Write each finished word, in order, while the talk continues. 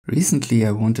Recently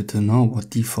I wanted to know what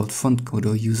default font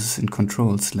Godot uses in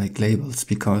controls like labels,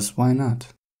 because why not?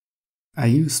 I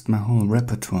used my whole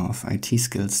repertoire of IT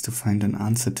skills to find an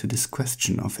answer to this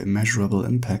question of immeasurable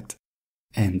impact.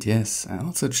 And yes, I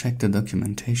also checked the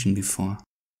documentation before.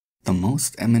 The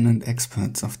most eminent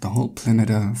experts of the whole planet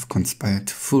Earth conspired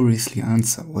to furiously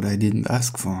answer what I didn't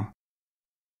ask for.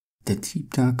 The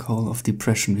deep dark hole of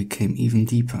depression became even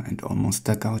deeper and almost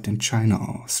dug out in China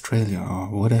or Australia or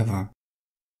whatever.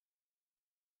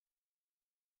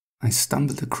 I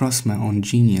stumbled across my own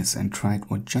genius and tried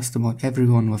what just about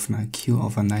everyone with an IQ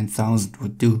over 9000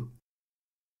 would do.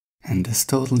 And as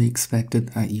totally expected,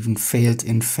 I even failed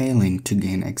in failing to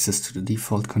gain access to the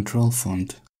default control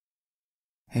font.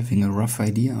 Having a rough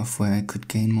idea of where I could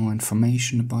gain more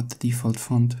information about the default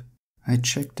font, I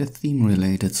checked the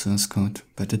theme-related source code,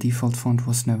 but the default font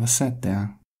was never set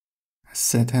there. I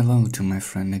said hello to my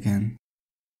friend again.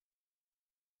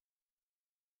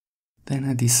 Then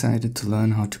I decided to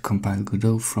learn how to compile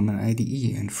Godot from an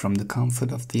IDE, and from the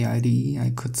comfort of the IDE I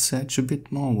could search a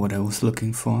bit more what I was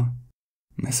looking for.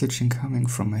 Message incoming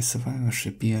from my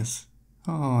survivorship years.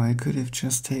 Oh, I could have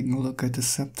just taken a look at the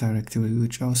subdirectory,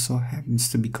 which also happens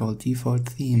to be called default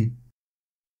theme.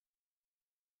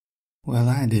 Well,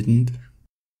 I didn't.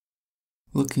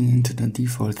 Looking into the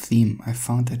default theme, I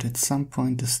found that at some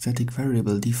point the static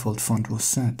variable default font was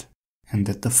set, and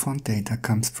that the font data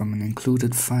comes from an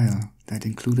included file. That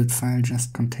included file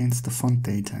just contains the font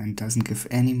data and doesn't give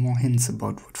any more hints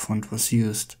about what font was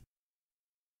used.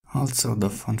 Also, the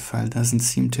font file doesn't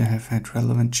seem to have had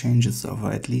relevant changes over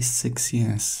at least 6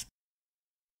 years.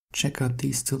 Check out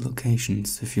these two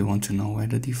locations if you want to know where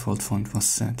the default font was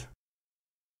set.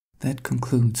 That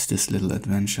concludes this little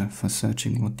adventure for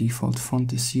searching what default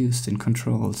font is used in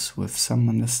controls, with some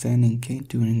understanding gained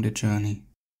during the journey.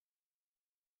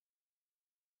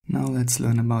 Now let's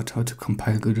learn about how to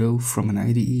compile Godot from an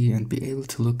IDE and be able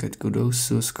to look at Godot's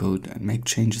source code and make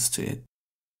changes to it.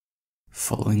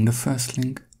 Following the first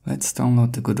link, let's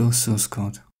download the Godot source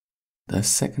code. The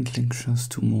second link shows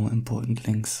two more important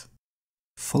links.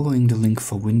 Following the link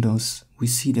for Windows, we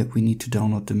see that we need to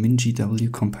download the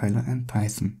MinGW compiler and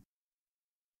Python.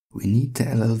 We need the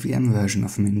LLVM version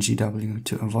of MinGW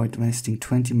to avoid wasting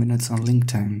 20 minutes on link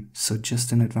time, so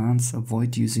just in advance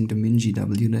avoid using the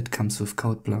MinGW that comes with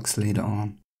code blocks later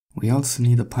on. We also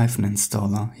need a Python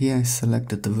installer. Here I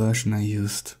selected the version I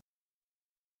used.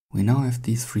 We now have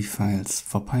these three files.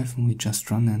 For Python we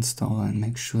just run the installer and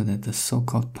make sure that the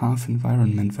so-called path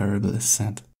environment variable is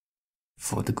set.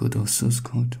 For the Godot source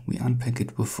code, we unpack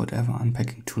it with whatever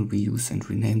unpacking tool we use and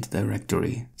rename the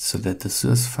directory, so that the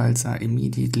source files are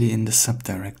immediately in the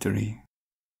subdirectory.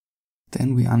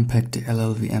 Then we unpack the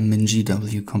LLVM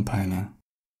MinGW compiler.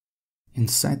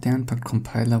 Inside the unpacked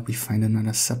compiler we find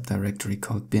another subdirectory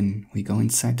called bin. We go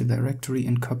inside the directory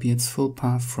and copy its full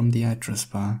path from the address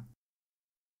bar,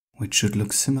 which should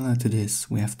look similar to this.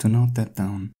 We have to note that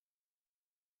down.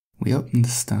 We open the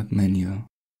start menu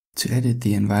to edit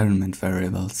the environment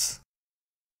variables,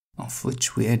 of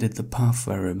which we added the path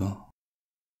variable.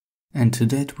 And to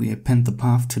that we append the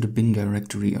path to the bin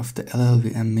directory of the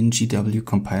LLVM MinGW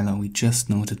compiler we just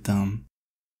noted down.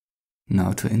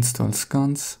 Now to install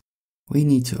sconce, we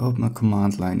need to open a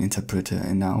command line interpreter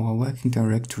in our working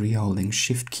directory holding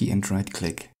Shift key and right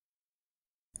click.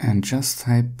 And just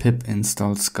type pip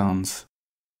install sconce.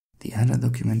 The other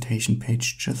documentation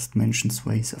page just mentions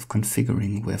ways of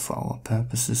configuring where for our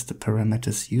purposes the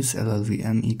parameters use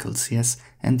LLVM equals yes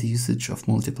and the usage of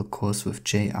multiple cores with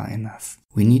J are enough.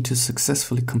 We need to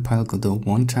successfully compile Godot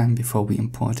one time before we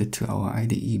import it to our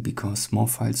IDE, because more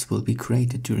files will be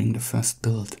created during the first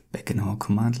build. Back in our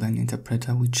command line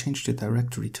interpreter we change the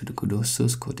directory to the Godot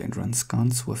source code and run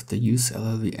sconce with the use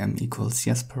LLVM equals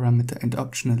yes parameter and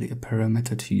optionally a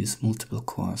parameter to use multiple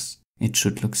cores. It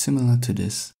should look similar to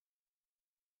this.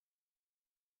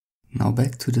 Now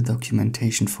back to the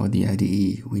documentation for the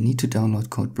IDE, we need to download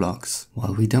code blocks.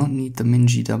 While we don't need the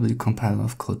MinGW compiler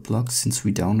of code blocks since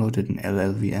we downloaded an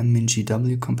LLVM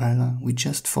MinGW compiler, we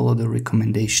just follow the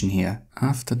recommendation here.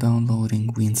 After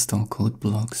downloading, we install code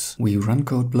blocks. We run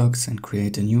code blocks and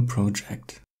create a new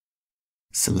project.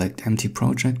 Select empty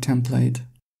project template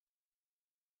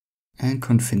and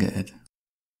configure it.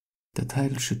 The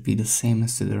title should be the same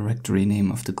as the directory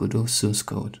name of the Godot source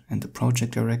code, and the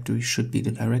project directory should be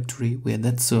the directory where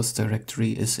that source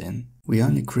directory is in. We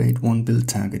only create one build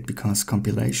target because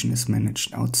compilation is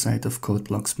managed outside of code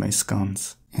blocks by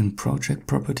sconce. In project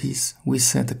properties, we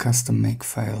set a custom make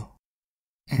file.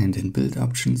 And in build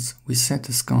options, we set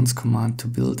the sconce command to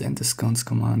build and the sconce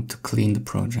command to clean the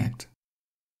project.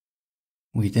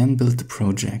 We then build the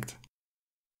project.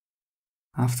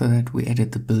 After that, we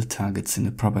added the build targets in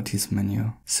the properties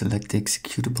menu. Select the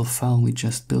executable file we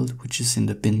just built, which is in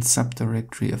the bin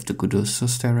subdirectory of the Godot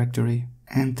source directory,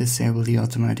 and disable the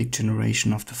automatic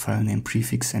generation of the file name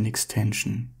prefix and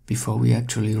extension. Before we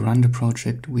actually run the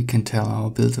project, we can tell our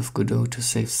build of Godot to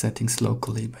save settings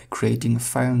locally by creating a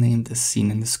file named as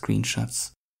seen in the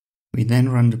screenshots. We then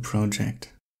run the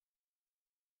project.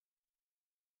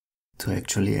 To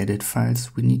actually edit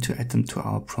files, we need to add them to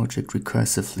our project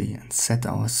recursively and set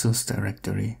our source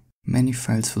directory. Many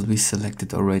files will be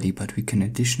selected already, but we can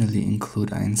additionally include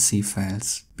INC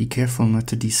files. Be careful not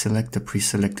to deselect the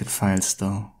pre-selected files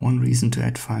though. One reason to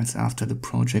add files after the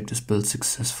project is built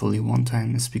successfully one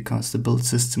time is because the build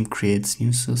system creates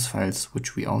new source files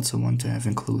which we also want to have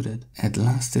included. At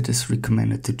last, it is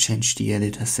recommended to change the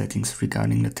editor settings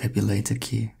regarding the tabulator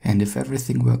key. And if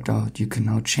everything worked out, you can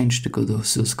now change the Godot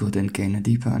source code and gain a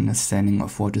deeper understanding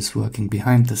of what is working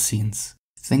behind the scenes.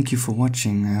 Thank you for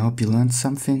watching. I hope you learned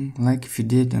something. Like if you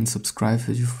did and subscribe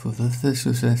if you for the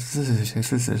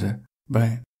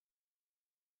Bye.